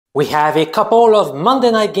We have a couple of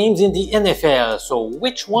Monday night games in the NFL, so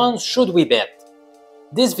which ones should we bet?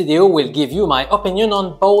 This video will give you my opinion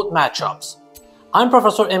on both matchups. I'm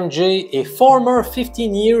Professor MJ, a former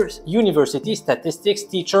 15-year university statistics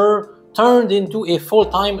teacher turned into a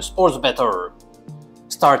full-time sports bettor.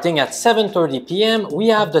 Starting at 7:30 p.m., we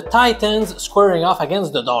have the Titans squaring off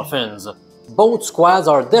against the Dolphins. Both squads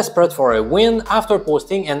are desperate for a win after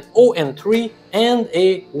posting an 0-3 and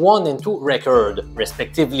a 1-2 record,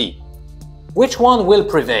 respectively. Which one will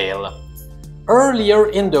prevail? Earlier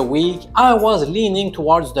in the week, I was leaning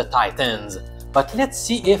towards the Titans, but let's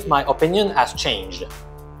see if my opinion has changed.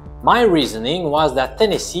 My reasoning was that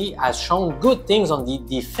Tennessee has shown good things on the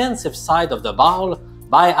defensive side of the ball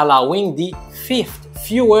by allowing the 5th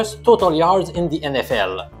fewest total yards in the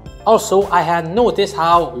NFL. Also, I had noticed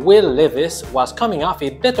how Will Levis was coming off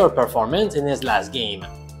a better performance in his last game.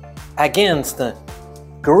 Against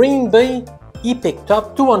Green Bay, he picked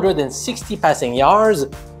up 260 passing yards,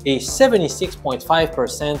 a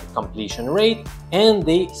 76.5% completion rate, and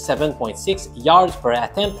a 7.6 yards per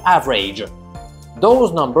attempt average.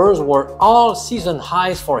 Those numbers were all season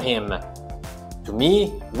highs for him. To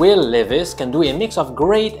me, Will Levis can do a mix of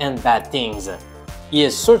great and bad things. He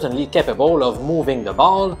is certainly capable of moving the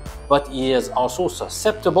ball, but he is also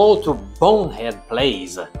susceptible to bonehead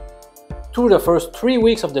plays. Through the first 3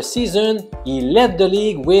 weeks of the season, he led the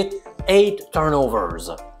league with 8 turnovers.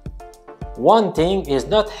 One thing is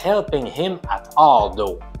not helping him at all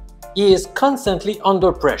though. He is constantly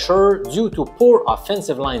under pressure due to poor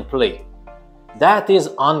offensive line play. That is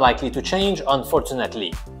unlikely to change,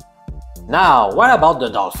 unfortunately. Now, what about the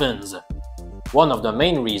Dolphins? One of the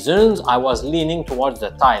main reasons I was leaning towards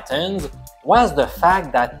the Titans was the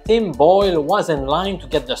fact that Tim Boyle was in line to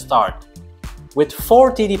get the start. With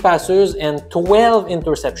 4 TD passes and 12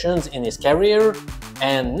 interceptions in his career,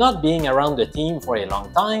 and not being around the team for a long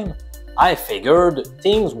time, I figured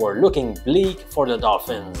things were looking bleak for the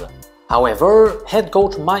Dolphins. However, head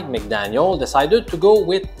coach Mike McDaniel decided to go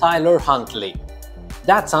with Tyler Huntley.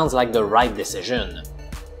 That sounds like the right decision.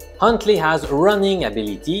 Huntley has running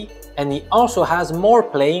ability, and he also has more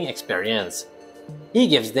playing experience. He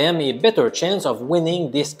gives them a better chance of winning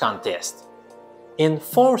this contest. In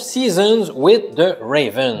 4 seasons with the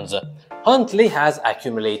Ravens, Huntley has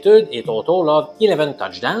accumulated a total of 11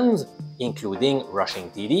 touchdowns, including rushing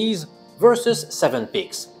TDs, versus 7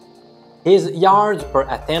 picks. His yards per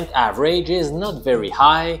attempt average is not very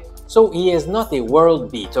high, so he is not a world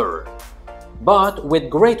beater. But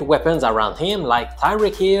with great weapons around him like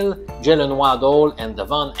Tyreek Hill, Jalen Waddle, and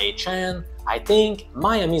Devon Achane, I think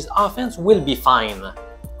Miami's offense will be fine.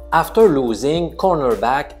 After losing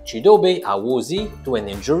cornerback Chidobe Awuzie to an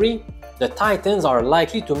injury, the Titans are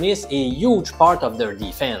likely to miss a huge part of their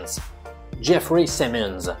defense, Jeffrey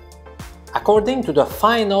Simmons. According to the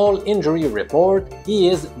final injury report, he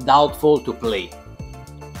is doubtful to play.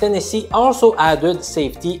 Tennessee also added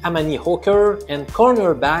safety Amani Hooker and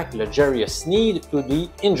cornerback L'Jarius Sneed to the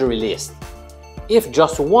injury list. If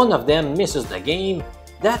just one of them misses the game,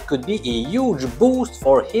 that could be a huge boost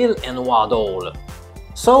for Hill and Waddle.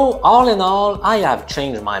 So all in all, I have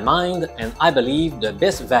changed my mind and I believe the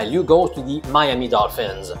best value goes to the Miami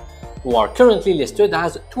Dolphins, who are currently listed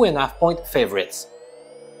as 2.5-point favorites.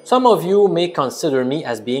 Some of you may consider me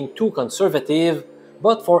as being too conservative,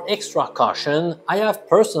 but for extra caution, I have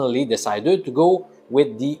personally decided to go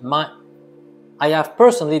with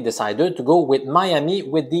Miami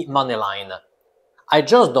with the money line. I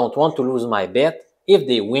just don't want to lose my bet if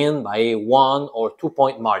they win by a 1 or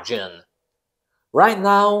 2-point margin. Right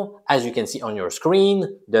now, as you can see on your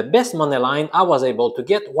screen, the best money line I was able to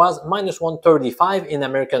get was -135 in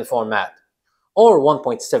American format, or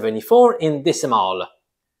 1.74 in decimal.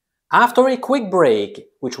 After a quick break,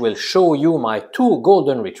 which will show you my 2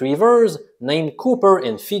 golden retrievers named Cooper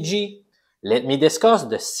and Fiji, let me discuss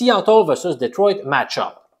the Seattle vs. Detroit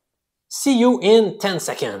matchup. See you in 10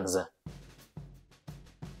 seconds.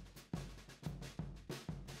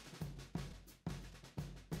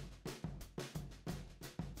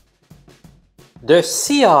 The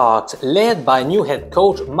Seahawks, led by new head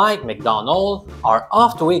coach Mike McDaniel, are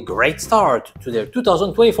off to a great start to their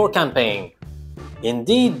 2024 campaign.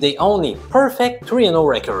 Indeed, they own a perfect 3-0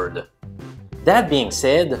 record. That being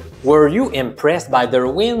said, were you impressed by their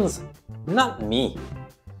wins? Not me.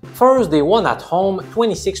 First, they won at home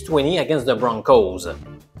 26-20 against the Broncos.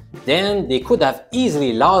 Then, they could have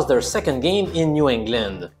easily lost their second game in New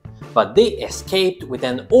England, but they escaped with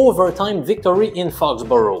an overtime victory in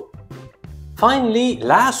Foxborough. Finally,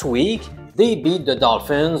 last week, they beat the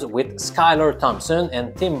Dolphins with Skylar Thompson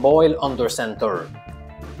and Tim Boyle under center.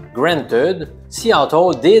 Granted,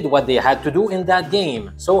 Seattle did what they had to do in that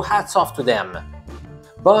game, so hats off to them.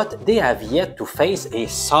 But they have yet to face a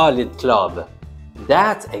solid club.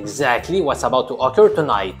 That's exactly what's about to occur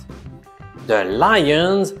tonight. The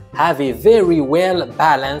Lions have a very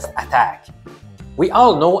well-balanced attack. We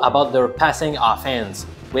all know about their passing offense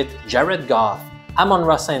with Jared Goff,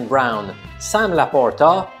 Amon-Ra St. Brown, Sam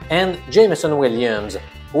Laporta, and Jameson Williams,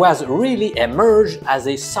 who has really emerged as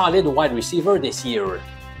a solid wide receiver this year.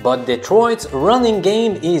 But Detroit's running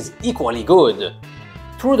game is equally good.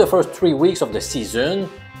 Through the first 3 weeks of the season,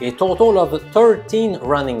 a total of 13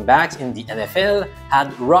 running backs in the NFL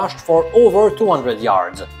had rushed for over 200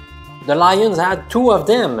 yards. The Lions had 2 of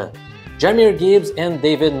them, Jahmyr Gibbs and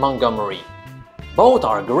David Montgomery. Both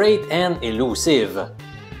are great and elusive.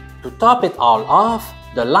 To top it all off,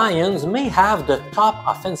 the Lions may have the top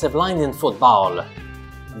offensive line in football.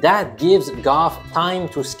 That gives Goff time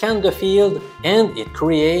to scan the field and it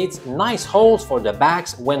creates nice holes for the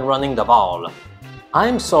backs when running the ball.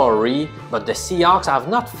 I'm sorry, but the Seahawks have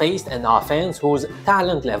not faced an offense whose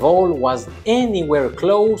talent level was anywhere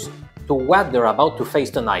close to what they're about to face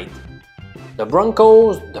tonight. The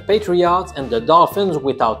Broncos, the Patriots, and the Dolphins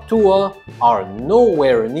without Tua are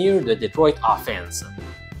nowhere near the Detroit offense.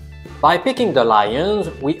 By picking the Lions,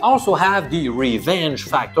 we also have the revenge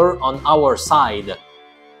factor on our side.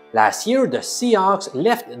 Last year, the Seahawks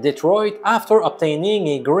left Detroit after obtaining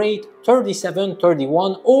a great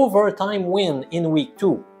 37-31 overtime win in Week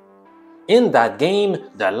 2. In that game,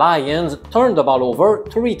 the Lions turned the ball over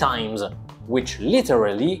 3 times, which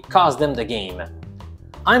literally cost them the game.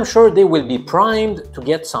 I'm sure they will be primed to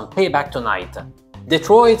get some payback tonight.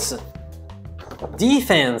 Detroit's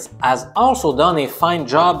defense has also done a fine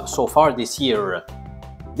job so far this year.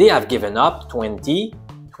 They have given up 20,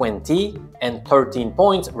 20, and 13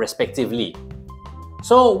 points respectively.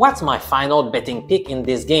 So what's my final betting pick in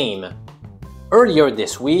this game? Earlier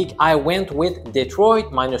this week, I went with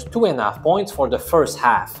Detroit minus 2.5 points for the first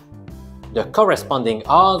half. The corresponding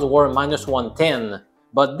odds were minus 110,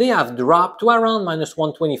 but they have dropped to around minus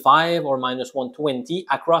 125 or minus 120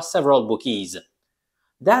 across several bookies.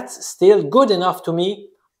 That's still good enough to me,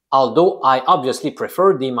 although I obviously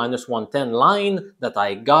prefer the minus 110 line that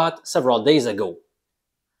I got several days ago.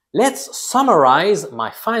 Let's summarize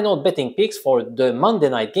my final betting picks for the Monday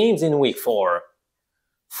night games in Week 4.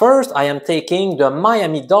 First, I am taking the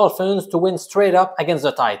Miami Dolphins to win straight up against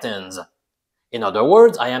the Titans. In other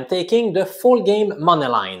words, I am taking the full game money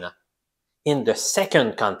line. In the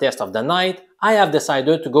second contest of the night, I have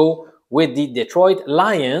decided to go with the Detroit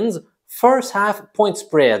Lions first half point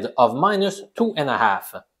spread of minus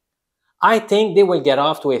 2.5. I think they will get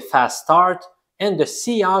off to a fast start and the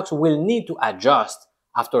Seahawks will need to adjust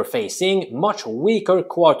after facing much weaker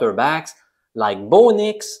quarterbacks like Bo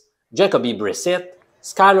Nix, Jacoby Brissett,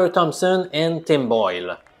 Skylar Thompson, and Tim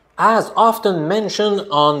Boyle. As often mentioned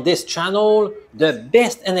on this channel, the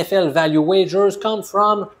best NFL value wagers come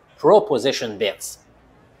from proposition bets.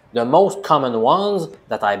 The most common ones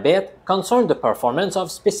that I bet concern the performance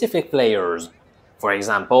of specific players. For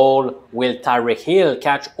example, will Tyreek Hill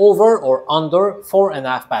catch over or under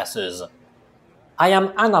 4.5 passes? I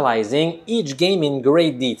am analyzing each game in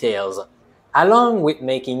great details, along with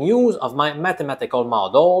making use of my mathematical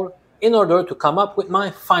model in order to come up with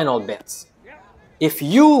my final bets. If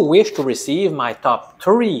you wish to receive my top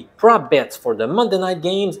 3 prop bets for the Monday night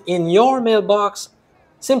games in your mailbox,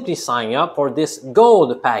 simply sign up for this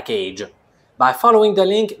gold package by following the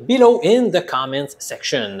link below in the comments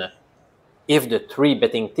section. If the 3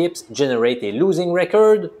 betting tips generate a losing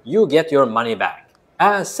record, you get your money back.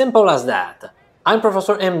 As simple as that. I'm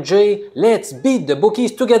Professor MJ, let's beat the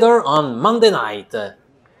bookies together on Monday night.